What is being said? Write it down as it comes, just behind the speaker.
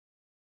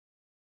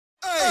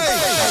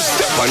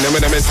Step on them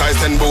with them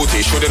size and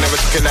booty. Shoulda never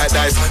took it like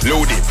dice.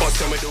 Loaded.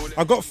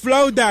 I got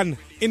Flowdan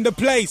in the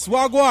place.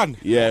 Wagwan.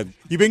 Yeah.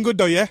 You been good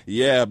though, yeah?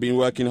 Yeah, I've been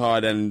working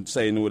hard and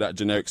saying all that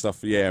generic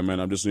stuff. Yeah, man,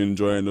 I'm just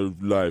enjoying the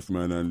life,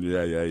 man. And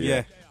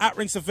yeah. At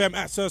Rinse FM,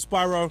 at Sir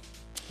Spyro.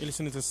 You're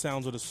listening to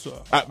Sounds of the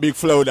Surf. At Big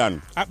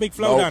Flowdan. At Big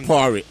Flowdan.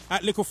 Party.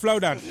 At Little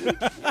Flowdan.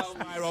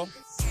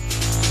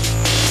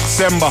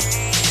 December.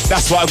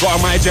 That's what I got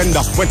on my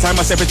agenda. When time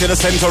I step into the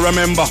centre,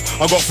 remember,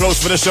 I got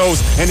flows for the shows,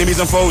 enemies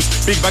and foes.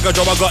 Big bag of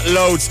job, I got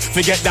loads.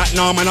 Forget that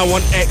now, man, I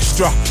want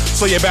extra.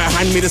 So you better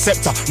hand me the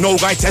scepter. No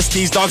guy test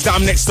these dogs that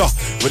I'm next to.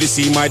 When you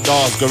see my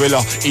dogs,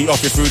 gorilla, eat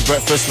off your food,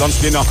 breakfast, lunch,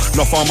 dinner.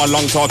 No farmer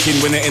long talking,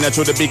 when it in a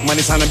through the big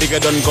money, sounding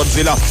bigger than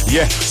Godzilla.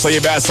 Yeah, so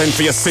you better send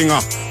for your singer.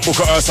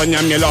 Book a earth and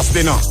yam your last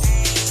dinner.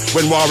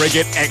 When war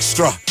get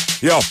extra.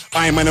 Yo,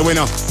 I'm a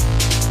winner.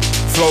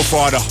 Flow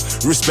father.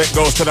 Respect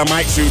goes to the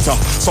mic shooter.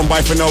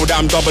 Somebody for know that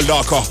I'm double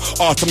darker.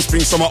 Autumn,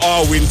 spring, summer,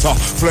 or winter.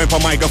 Flowing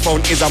per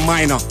microphone is a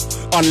minor.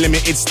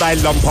 Unlimited style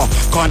lumper.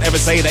 Can't ever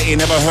say that you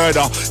never heard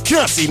her.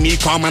 Can't see me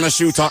calm and a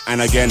shooter.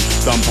 And again,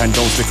 dump and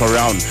don't stick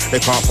around.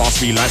 They can't pass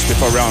me like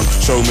slip around.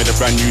 Show me the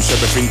brand new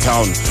sheriff in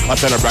town. I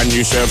tell a brand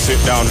new sheriff sit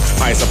down.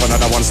 Ice up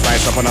another one,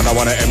 slice up another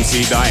one, a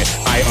MC die.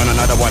 I on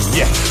another one,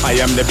 yeah. I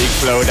am the big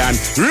Flowdan.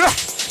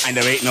 And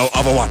there ain't no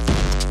other one.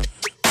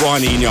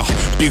 One in ya,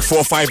 big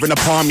 4-5 in the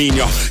palm in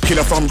ya.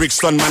 Killer from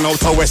Brixton, man out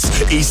to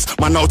West East,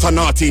 man out to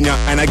North in ya.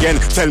 And again,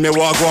 tell me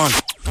what go on.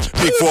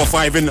 Big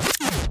 4-5 in the...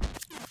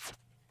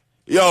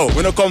 Yo,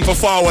 we don't come for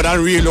forward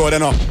and reload, you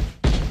know.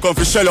 Come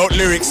for shell out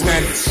lyrics,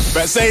 man.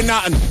 But say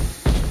nothing.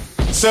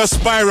 Sir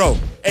Spyro,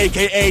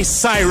 aka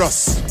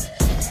Cyrus.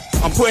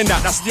 I'm putting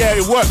that, yeah,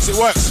 it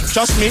works.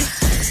 Trust me.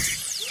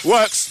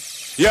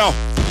 Works. Yo.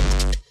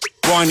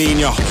 One in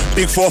ya,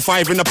 big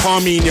 4-5 in the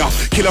palm in ya.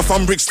 Killer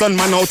from Brixton,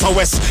 man out to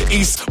West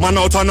East, man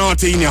out to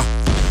North in ya.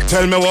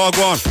 Tell me what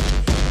go on.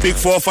 Big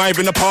 4-5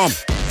 in the palm.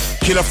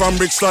 Killer from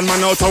Brixton,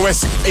 man out to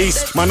West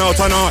East, man out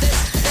to North.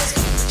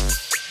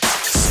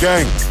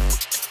 Skeng.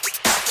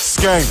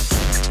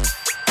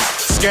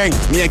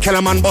 Me and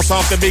Killer man boss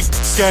off the big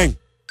skeng.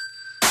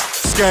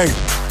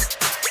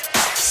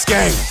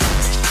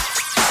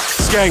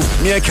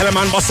 Me and Killer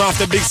man boss off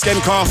the big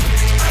skeng car.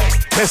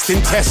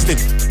 Testing.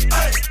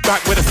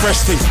 Back with a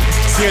fresh thing.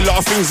 See a lot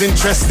of things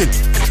interesting.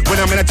 When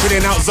I'm in a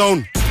chilling out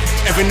zone,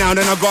 every now and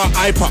then I got an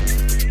iPod.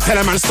 Tell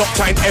a man stop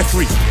trying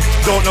F3.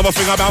 Don't know a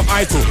thing about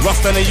idle.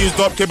 Rough than they use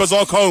dot kibbers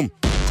or comb.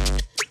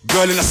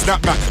 Girl in a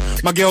snapback.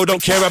 My girl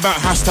don't care about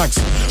hashtags.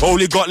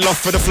 Only got love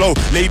for the flow.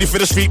 Lady for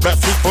the street, but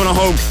freak on a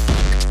home.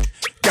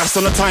 Gas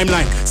on the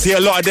timeline. See a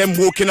lot of them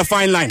walking a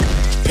fine line.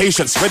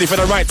 Patience, ready for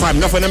the right time.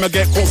 Nothing of them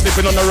get caught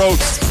slipping on the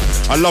roads.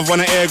 I love when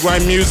I air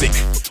grime music.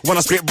 When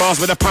I spit bars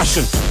with a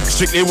passion.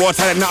 Strictly war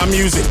talent, not a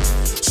music.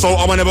 So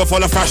I will never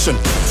follow fashion.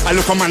 I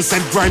look a man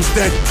said Grime's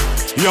dead.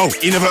 Yo,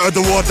 he never heard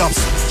the war dubs.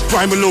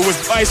 Grime will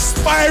always by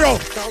Spyro.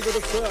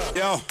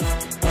 Yo.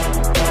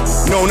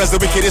 Known as the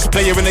wickedest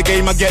player in the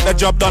game, I get the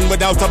job done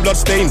without a blood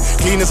stain.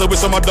 Clean as a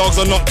whistle, my dogs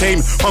are not tame.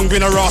 Hungry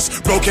in a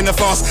rasp, broken the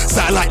fast.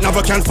 Satellite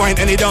never can find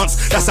any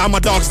dance. That's how my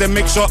dogs, then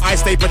make sure I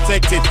stay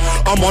protected.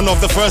 I'm one of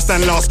the first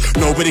and last.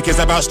 Nobody cares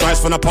about stripes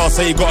from the past,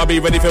 so you gotta be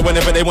ready for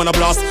whenever they wanna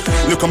blast.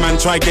 Look a man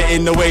try get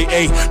in the way,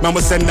 man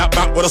will send that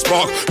back with a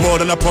spark. More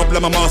than a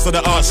problem, I master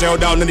the art. Shell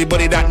down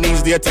anybody that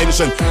needs the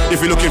attention. If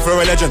you're looking for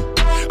a legend,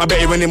 I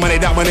bet you any money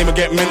that my name will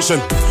get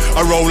mentioned.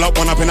 I roll up,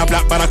 one up in a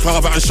black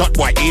balaclava and shot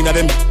white in of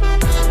them.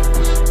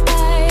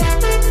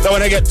 Don't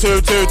wanna get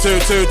two.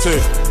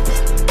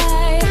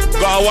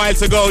 Got a while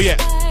to go yet.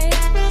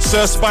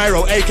 Sir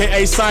Spyro,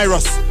 aka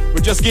Cyrus.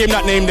 We just gave him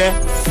that name there.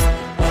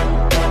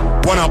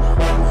 One up.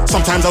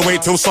 Sometimes I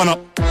wait till sun up.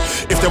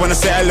 If they wanna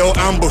set a little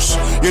ambush,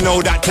 you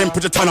know that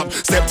temperature turn up.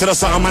 Step to the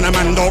sun, man, a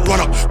man don't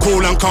run up.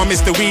 Cool and calm, it's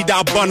the weed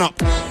that I bun up.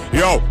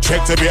 Yo,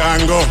 check to be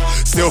angle.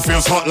 Still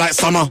feels hot like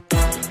summer.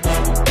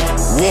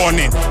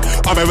 Warning,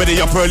 I'm already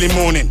up early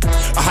morning.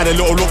 I had a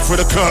little look through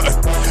the curtain.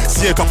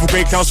 See a couple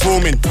breakdowns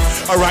forming.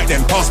 Alright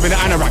then, pass me the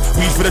anorak.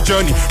 Weed for the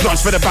journey,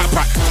 lunch for the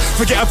backpack.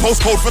 Forget a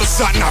postcode for the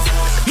sat-nav.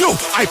 Yo,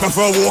 I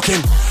prefer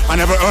walking. I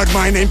never heard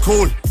my name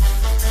called.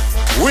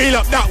 Wheel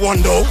up that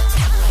one though.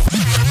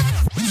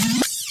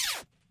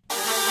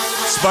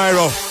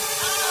 Spyro.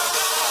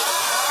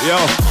 Yo,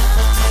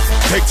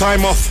 take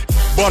time off.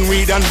 Bun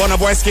weed and bun a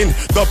boy skin.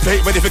 The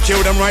plate ready for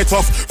kill them right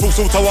off. Full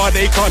suit award,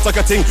 they can't take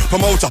a thing.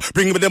 Promoter,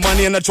 bring with the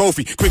money and the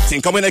trophy. Quick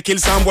thing, come in and kill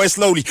some boy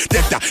slowly.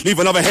 Dead that, leave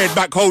another head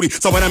back holy.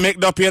 So when I make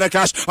the pay the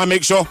cash, I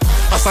make sure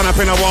I stand up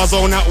in a war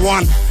zone at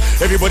 1.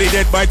 Everybody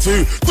dead by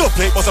 2. The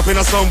plate was up in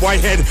a some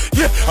white head.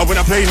 Yeah, and when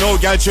I play no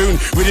gal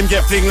tune, with him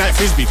get fling like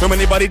frisbee. From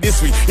anybody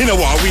this week, you know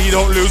what, we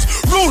don't lose.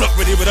 Roll up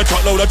ready with a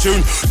truckload of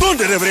tune. Don't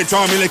deliver the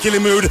charm in a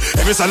killing mood.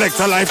 Every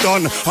selector life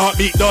done,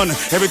 heartbeat done,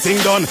 everything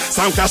done,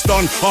 sound clash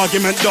done,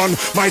 argument done.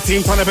 My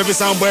team turn up every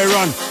sound boy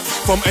run.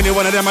 From any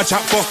one of them I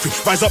chat fuck,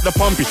 rise up the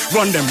pumpy,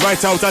 run them right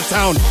out of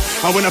town.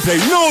 And when I play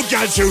no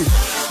gal tune,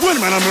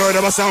 when man I murder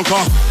a sound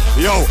car.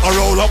 Yo, I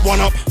roll up one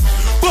up,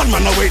 but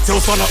man I wait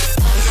till sun up.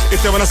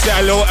 If they wanna set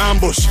a little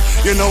ambush,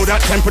 you know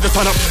that temperature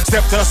turn up.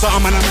 Step to the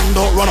something and a man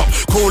don't run up.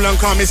 Cool and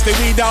calm, it's the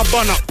weed that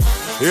bun up.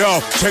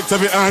 Yo, check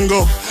to the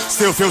angle.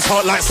 Still feels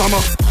hot like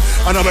summer.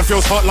 Another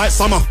feels hot like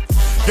summer.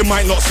 You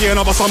might not see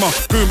another summer.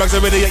 Green bags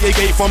already at your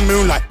gate from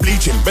moonlight.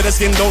 Bleaching, better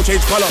skin don't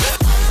change colour.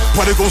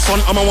 Prodigal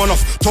son, I'm a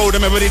one-off. Told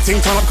them everything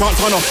turn up, can't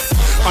turn off.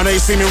 I know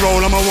you see me roll,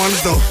 I'm a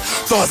ones though.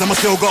 Stars, I'm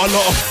still got a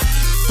lot of.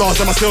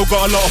 Stars, I'm still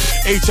got a lot of.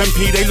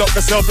 HMP, they lock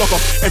the cell block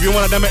off. Every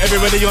one of them are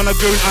everybody on a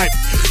goon hype.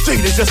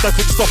 Jade is just a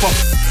quick stopper.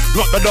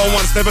 Lock the door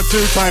once, never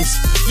two times.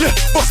 Yeah,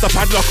 bust the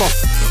padlock off.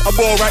 I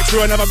bore right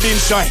through and never been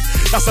shy.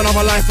 That's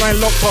another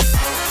lifeline locked off.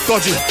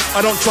 Dodgy,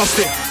 I don't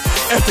trust it.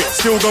 Epic,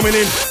 still going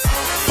in.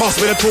 Pass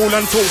me the tool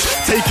and torch.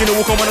 Taking a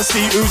walk, I wanna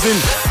see who's in.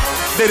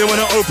 They don't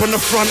wanna open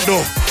the front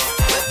door.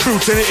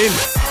 Booting it in.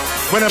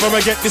 Whenever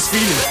I get this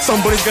feeling,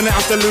 somebody's gonna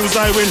have to lose,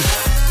 I win.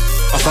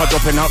 I start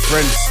dropping out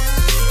friends.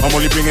 I'm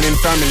only bringing in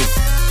family.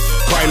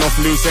 Cutting off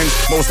loose ends,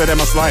 most of them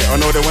are sly. I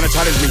know they wanna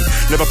challenge me.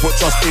 Never put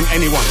trust in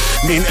anyone.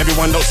 Me and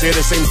everyone don't share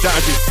the same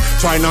strategy.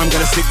 Try now, I'm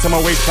gonna stick to my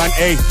ways, plan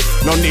A.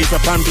 No need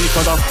for plan B,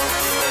 cause I'm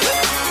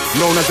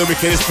known as the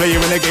wickedest player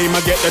in the game.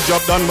 I get the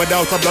job done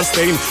without a blood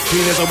stain.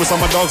 Clean as always, some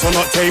my dogs are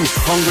not tame.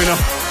 Hungry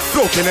enough,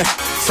 broken it.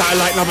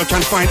 Satellite never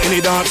can find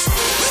any dance.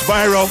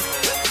 Spiral.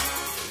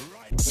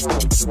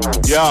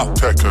 Yeah.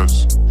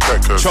 Techers.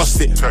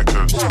 Trust it.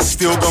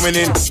 Still going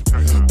in.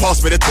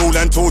 Pass me the tool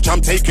and torch.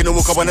 I'm taking a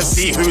walk. I wanna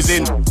see who's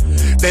in.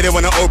 They don't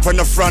wanna open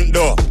the front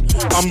door.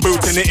 I'm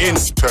booting it in.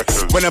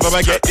 Whenever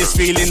I get this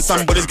feeling,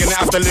 somebody's gonna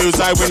have to lose.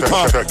 I win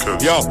car.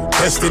 Yo,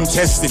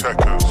 testing.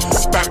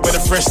 Back with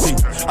a fresh thing.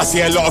 I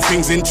see a lot of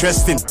things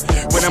interesting.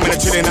 When I'm in a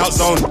chilling out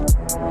zone,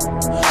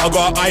 I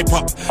got an eye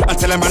pop. I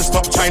tell a man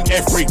stop trying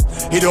F3.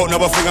 He don't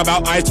know a thing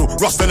about idle.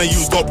 Rust and I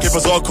use dope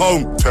clippers or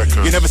comb.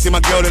 You never see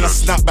my girl in a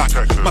snapback.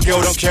 My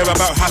girl don't care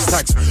about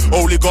hashtags.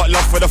 Only got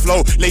love for the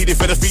flow, lady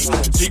for the feet,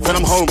 cheap when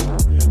I'm home.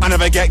 I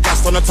never get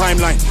gassed on the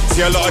timeline.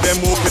 See a lot of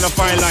them walking a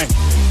fine line.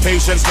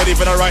 Patience, ready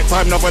for the right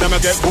time. Not when I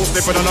get caught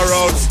slipping on the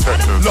roads.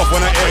 Love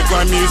when I air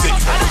grime music.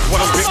 When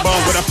I spit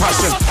bars with a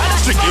passion.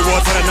 Strictly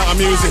water and not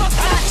amusing.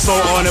 So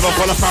I never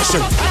follow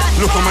fashion.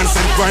 Look, a man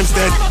said Grime's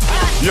dead.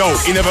 Yo,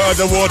 he never heard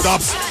the war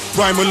dubs.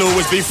 Grime will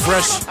always be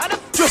fresh.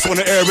 Just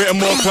wanna air it in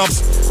more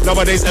clubs.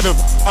 Nowadays, every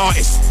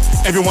artist,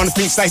 everyone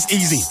thinks that's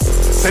easy.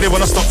 Say they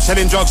wanna stop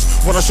selling drugs,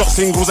 wanna shop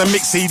singles and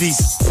mix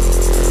CDs.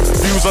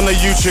 Views on the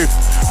YouTube,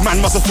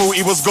 man must have thought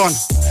he was gone.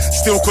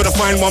 Still couldn't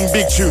find one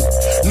big tune.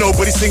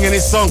 Nobody singing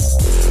his song.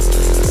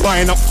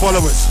 Buying up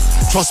followers.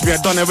 Trust me, I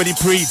done already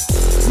preed.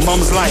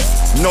 Mum's life,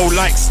 no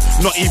likes,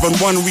 not even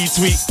one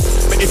retweet.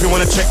 But if you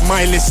wanna check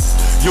my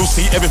list, you'll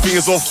see everything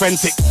is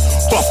authentic.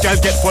 Buff gal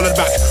get followed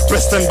back.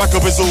 Breast and back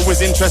up is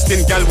always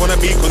interesting. Gal wanna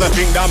be cause I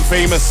think that I'm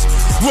famous.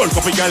 Run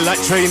copy gal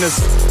like trainers.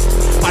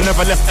 I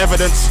never left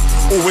evidence.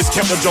 Always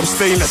kept the job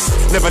stainless.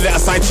 Never let a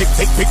side chick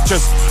take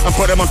pictures and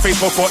put them on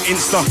Facebook or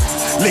Insta.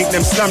 Link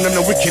them, slam them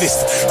the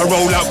wickedest. I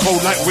roll out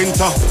cold like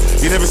winter.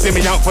 You never see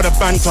me out for the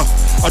banter.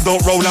 I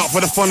don't roll out for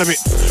the fun of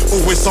it.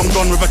 Always some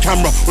done with a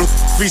camera.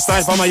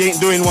 Freestyle fam, I ain't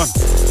doing one.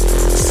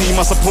 See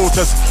my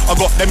supporters, I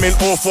got them in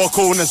all four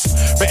corners.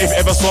 But if you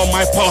ever saw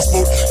my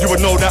passport, you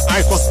would know that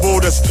I cross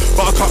borders.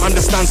 But I can't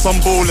understand some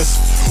ballers.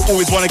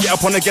 Always wanna get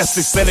up on the guest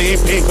list, say they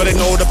ain't paying cause they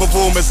know the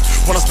performers.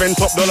 Wanna spend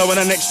top dollar on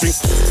the next drink.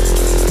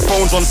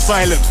 Phones on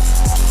silent,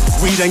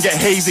 weed and get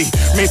hazy.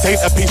 Maintain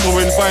a peaceful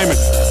environment.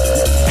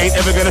 Ain't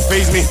ever gonna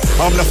faze me.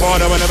 I'm the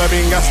father, I never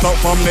been gassed up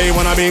from day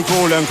when I been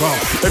cool and calm.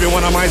 Every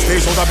one of my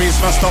stations I been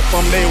smashed up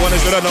from day when I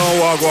should've known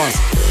what I want.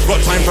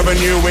 Got time for a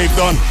new wave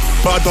done,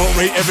 but I don't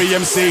rate every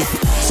MC.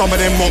 Some of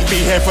them won't be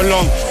here for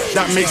long,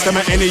 that makes them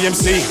an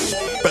NEMC.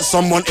 But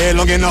some won't here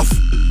long enough,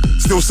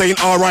 still saying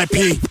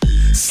RIP.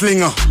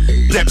 Slinger,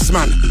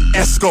 Depsman,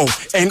 Esco,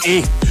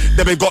 NE.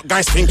 They been got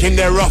guys thinking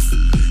they're rough,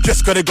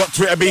 just cause they got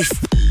Twitter beef.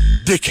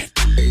 Dickhead,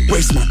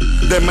 waste man,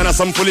 them men are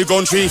some fully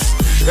gone chiefs.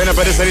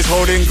 Whenever they said he's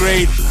holding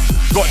grade,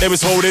 got there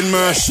is holding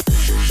merch.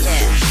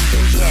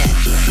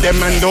 Them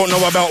men don't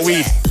know about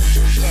weed.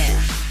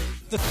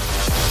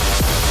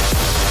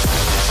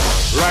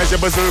 Rise your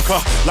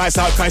bazooka, lights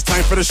out, guys,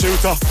 time for the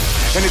shooter.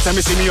 Anytime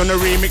you see me on the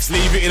remix,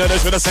 leave it in, they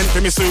should have sent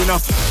for me sooner.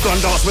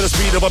 Gun dance with the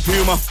speed of a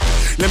puma.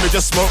 Let me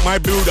just smoke my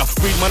Buddha.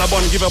 Weed man a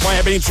bun, give a boy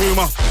a bean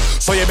tumor.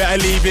 So you better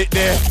leave it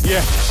there,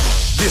 yeah.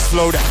 This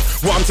Flowdan,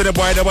 what I'm to the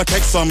boy that will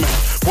text some man.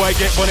 Boy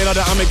get bunny like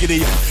the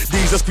Armageddon.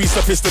 These are squeeze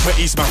the pistol for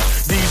Eastman.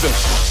 These are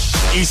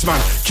Eastman,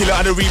 killer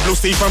of the re-blue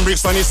Steve from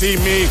Brixton, you see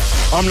me.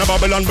 I'm the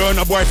Babylon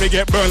burner, boy, if you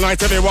get burned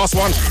like every last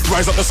one.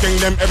 Rise up the skeng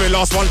them, every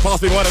last one.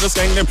 Pass me one of the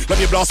skeng them, let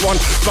me blast one.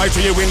 Fly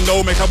through your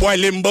window, make a boy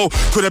limbo.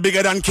 Coulda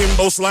bigger than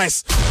Kimbo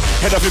Slice.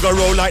 Head up, you go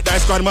roll like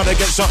dice, grandmother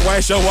get shot, why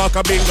she'll walk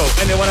a bingo.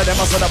 Any one of them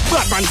must have a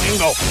black man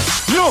tingo.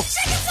 You,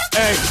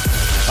 hey,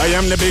 I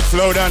am the big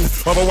Flowdan,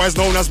 otherwise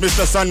known as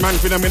Mr. Sandman.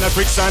 Feed them in a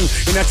quicksand,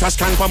 in a trash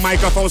can for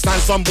microphone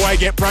stand. Some boy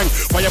get pranked,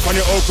 fire upon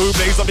your old crew,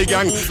 blaze up the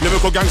gang.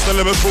 Lyrical gangster,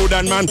 lyrical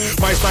dan man.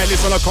 My style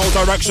is on a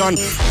counteraction,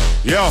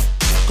 yeah.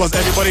 Cause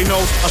everybody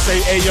knows, I say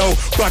ayo.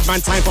 Bad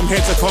man time from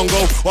here to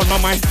Congo. On my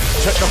mind,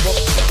 check the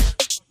book.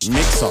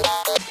 Mix up.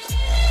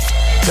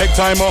 Take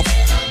time off,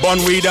 Bun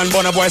weed and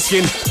bun a boy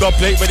skin. Dub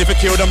plate ready for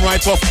kill them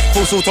right off.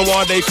 Full suit of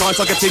war, they can't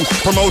talk a thing.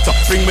 Promoter,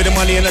 bring me the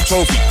money and the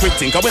trophy. Quick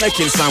think, I when I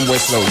kill somewhere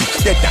slowly.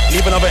 Get that,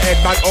 leave another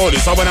head back all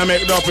this. So when I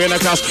make the up in the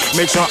cash,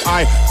 make sure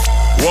I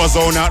was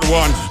on at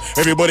one.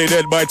 Everybody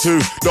dead by two.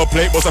 The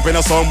plate bust up in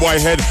a some boy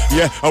head.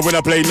 Yeah, and when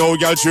I play no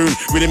gal tune,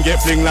 with him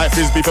get fling like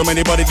frisbee from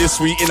anybody this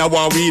sweet in a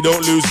while we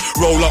don't lose.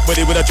 Roll up with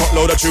it with a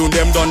truckload of tune.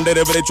 Them done, dead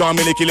every try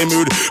me killing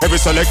mood.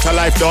 Every selector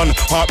life done,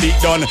 heartbeat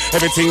done,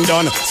 everything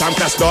done. Sam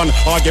class done,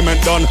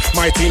 argument done.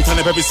 My team turn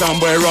up every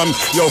sound boy run.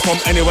 Yo, from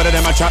anywhere to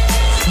them I chat.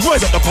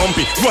 Rise up the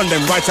pumpy, run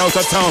them right out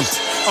of town.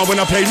 And when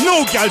I play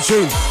no gal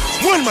tune,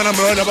 one man I'm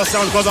burn up a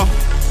sound cause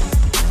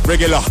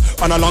regular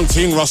and a long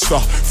ting roster.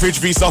 Fridge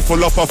visa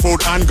full up of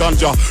food and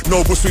ganja.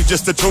 No bush sweet,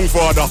 just a tongue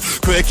fodder.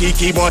 Quirky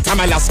keyboard,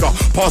 Tamalaska.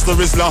 Pass the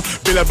Rizzler,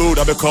 Billa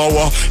Buddha,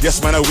 Bikawa.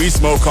 Yes man, a weed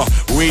smoker.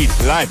 Weed,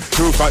 life,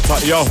 true factor,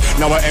 yo.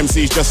 Now our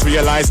MCs just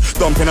realize.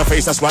 Dump in a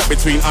face that's right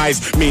between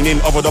eyes. Meaning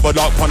of a double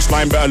dark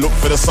punchline. Better look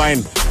for the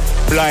sign.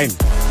 Blind.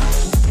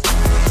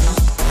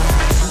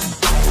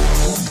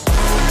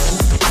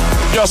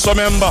 Just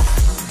remember.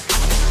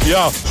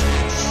 Yo.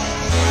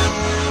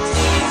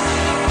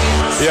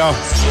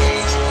 Yo.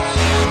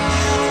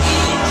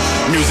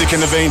 Music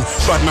in the vein,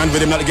 bad man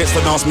with him that gets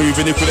the dance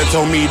moving. He could have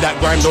told me that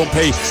Grime don't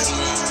pay.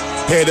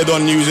 Here they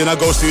done using, I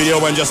go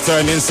studio and just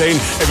turn insane.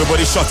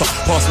 Everybody shut up,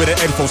 pass me the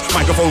headphones,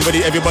 microphone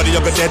ready, everybody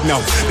up and dead now.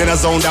 Then I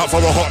zoned out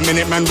for a hot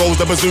minute, man rolls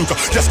the bazooka.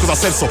 Just cause I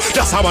said so,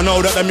 that's how I know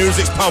that the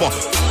music's power.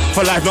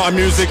 For life, not a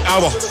music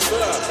hour.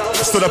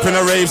 Stood up in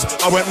the raves,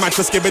 I went mad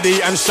to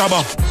Skibbity and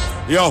Shabba.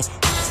 Yo,